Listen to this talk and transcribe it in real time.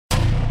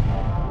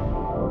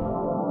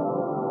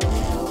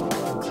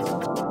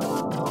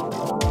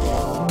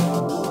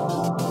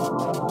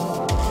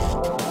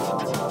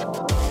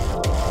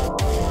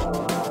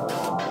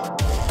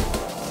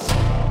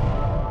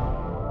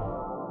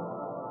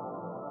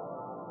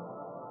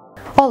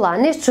Olá,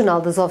 neste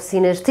Jornal das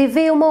Oficinas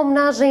TV, uma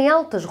homenagem a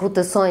altas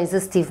rotações a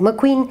Steve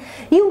McQueen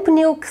e um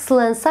pneu que se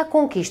lança à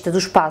conquista do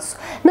espaço.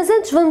 Mas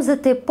antes vamos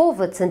até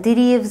Póvoa de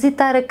Santiria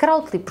visitar a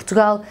Krautli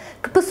Portugal,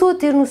 que passou a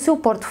ter no seu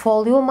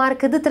portfólio a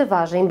marca de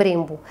travagem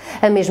Brembo.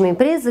 A mesma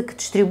empresa que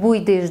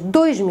distribui desde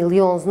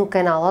 2011 no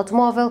canal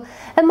automóvel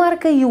a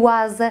marca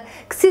Yuasa,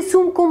 que se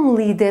assume como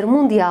líder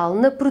mundial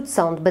na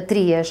produção de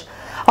baterias.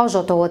 Ao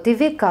JO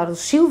TV, Carlos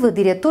Silva,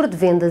 diretor de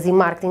vendas e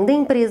marketing da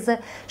empresa,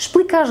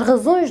 explica as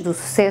razões do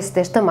sucesso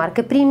desta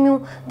marca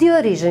premium de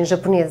origem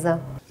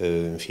japonesa.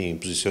 Enfim,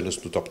 posiciona-se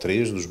no top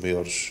 3 dos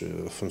maiores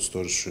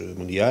fornecedores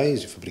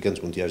mundiais e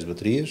fabricantes mundiais de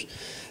baterias.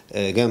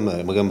 A gama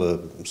é uma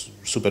gama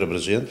super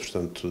abrangente,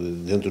 portanto,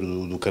 dentro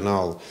do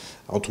canal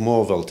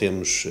automóvel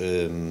temos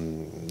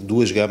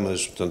duas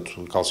gamas,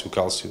 portanto,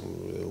 cálcio-cálcio,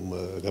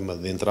 uma gama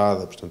de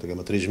entrada, portanto, a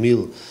gama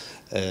 3000,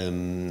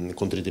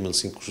 com 30.000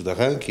 ciclos de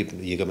arranque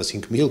e a gama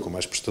 5.000 com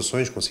mais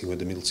prestações, com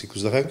 50.000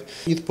 ciclos de arranque.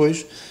 E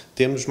depois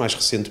temos mais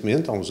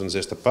recentemente, há uns anos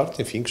esta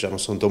parte, enfim, que já não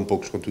são tão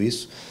poucos quanto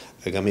isso,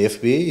 a gama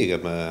FB e a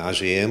gama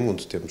AGM,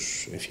 onde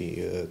temos, enfim,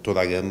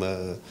 toda a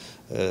gama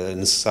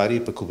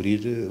necessária para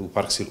cobrir o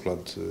parque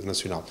circulante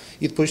nacional.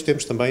 E depois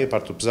temos também a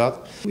parte do pesado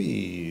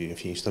e,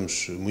 enfim,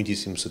 estamos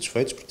muitíssimo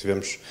satisfeitos porque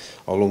tivemos,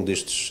 ao longo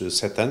destes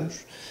 7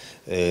 anos,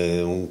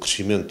 um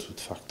crescimento,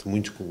 de facto,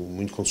 muito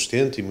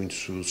consistente e muito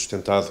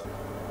sustentado.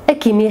 A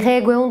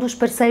Quimirrego é um dos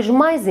parceiros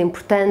mais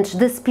importantes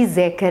da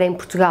Spisäcker em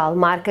Portugal,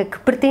 marca que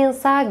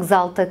pertence à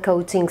Exalta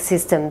Coating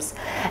Systems.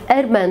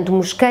 Armando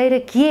Mosqueira,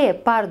 que é a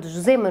par de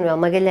José Manuel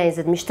Magalhães,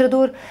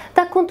 administrador,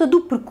 dá conta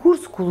do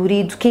percurso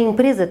colorido que a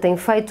empresa tem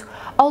feito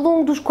ao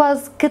longo dos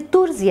quase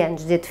 14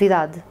 anos de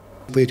atividade.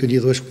 Foi em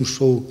 82 que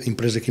começou a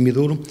empresa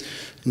Quimidouro,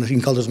 em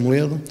Caldas de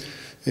Moledo.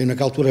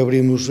 Naquela altura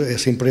abrimos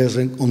essa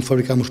empresa onde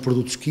fabricámos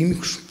produtos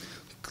químicos,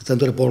 que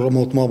tanto era para o ramo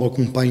automóvel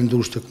como para a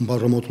indústria, como para o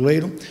ramo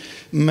hoteleiro,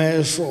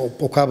 mas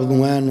ao cabo de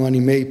um ano e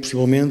meio,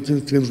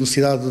 possivelmente, tivemos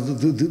necessidade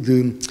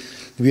de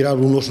virar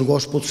o nosso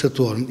negócio para outro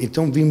setor.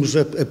 Então vimos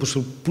a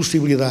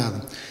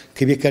possibilidade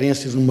que havia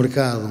carências no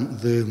mercado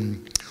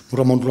no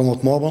ramo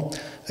automóvel,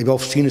 havia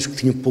oficinas que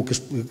tinham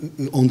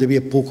onde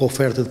havia pouca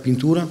oferta de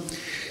pintura,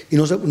 e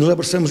nós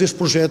abraçamos este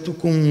projeto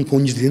com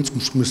unhas de dentes,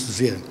 como se costuma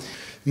dizer.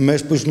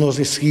 Mas depois nós,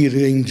 em seguir,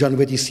 em já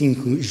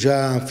 95,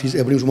 já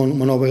abrimos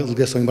uma nova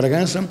delegação em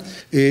Bragança.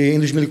 Em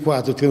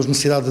 2004 tivemos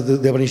necessidade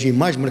de abranger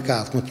mais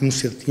mercado, quando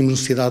tínhamos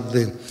necessidade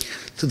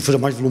de fazer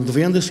mais volume de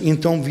vendas, e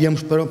então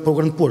viemos para o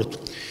Grande Porto.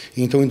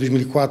 Então em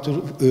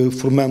 2004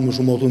 formamos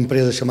uma outra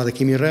empresa chamada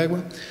Quimirrego.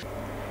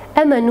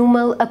 A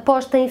Manumal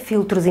aposta em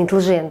filtros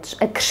inteligentes.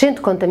 A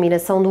crescente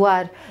contaminação do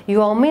ar e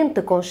o aumento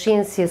da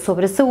consciência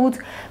sobre a saúde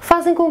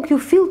fazem com que o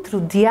filtro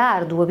de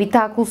ar do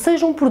habitáculo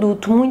seja um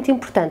produto muito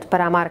importante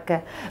para a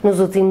marca. Nos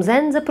últimos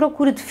anos, a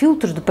procura de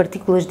filtros de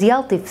partículas de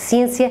alta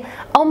eficiência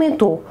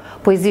aumentou,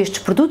 pois estes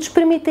produtos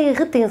permitem a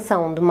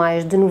retenção de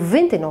mais de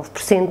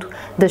 99%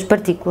 das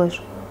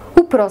partículas.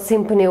 O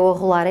próximo pneu a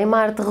rolar em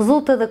Marte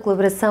resulta da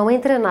colaboração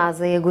entre a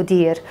NASA e a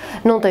Goodyear.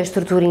 Não tem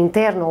estrutura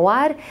interna ou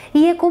ar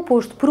e é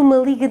composto por uma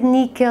liga de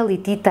níquel e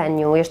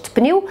titânio. Este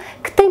pneu,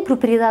 que tem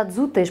propriedades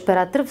úteis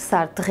para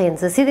atravessar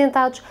terrenos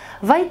acidentados,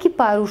 vai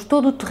equipar os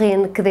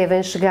todo-terreno que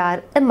devem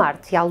chegar a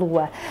Marte e à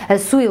Lua. A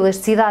sua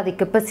elasticidade e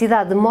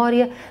capacidade de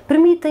memória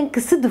permitem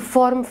que se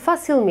deforme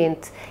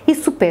facilmente e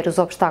supere os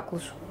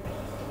obstáculos.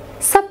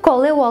 Sabe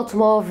qual é o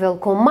automóvel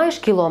com mais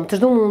quilómetros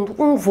do mundo?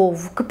 Um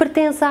Volvo que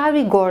pertence a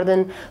Harry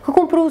Gordon, que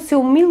comprou o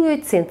seu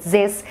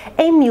 1800S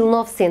em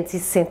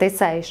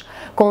 1966.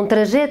 Com um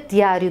trajeto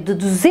diário de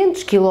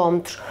 200 km,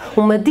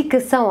 uma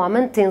dedicação à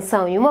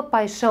manutenção e uma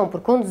paixão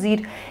por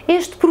conduzir,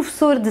 este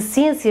professor de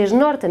ciências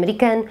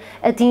norte-americano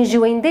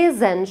atingiu em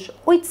 10 anos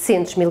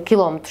 800 mil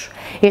km.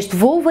 Este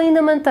Volvo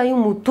ainda mantém o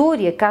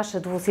motor e a caixa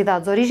de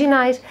velocidades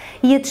originais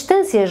e a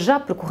distância já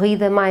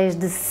percorrida, mais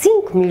de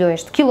 5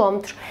 milhões de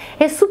quilómetros,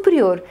 é superior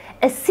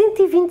a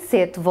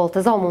 127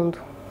 voltas ao mundo.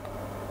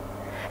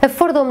 A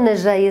Ford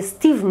homenageia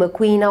Steve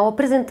McQueen ao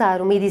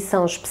apresentar uma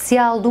edição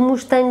especial do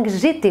Mustang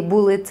GT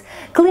Bullet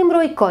que lembra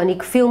o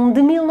icónico filme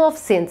de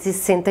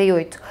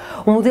 1968.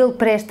 O modelo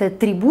presta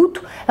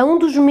tributo a um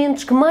dos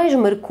momentos que mais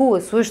marcou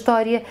a sua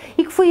história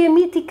e que foi a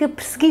mítica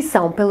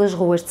perseguição pelas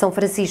ruas de São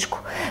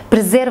Francisco.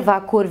 Preserva a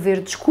cor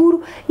verde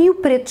escuro e o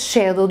preto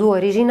shadow do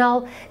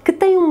original, que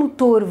tem um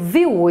motor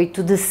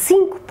V8 de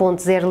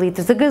 5.0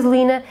 litros a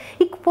gasolina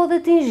e que pode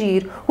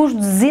atingir os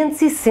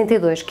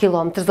 262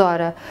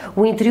 km/h.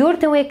 O interior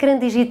tem um ecrã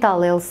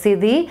digital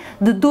LCD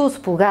de 12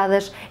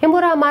 polegadas,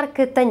 embora a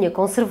marca tenha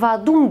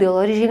conservado do modelo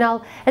original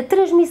a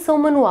transmissão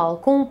manual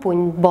com um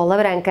punho de bola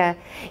branca.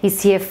 E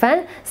se é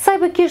fã,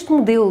 saiba que este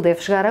modelo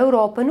deve chegar à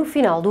Europa no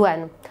final do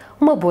ano.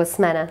 Uma boa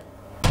semana!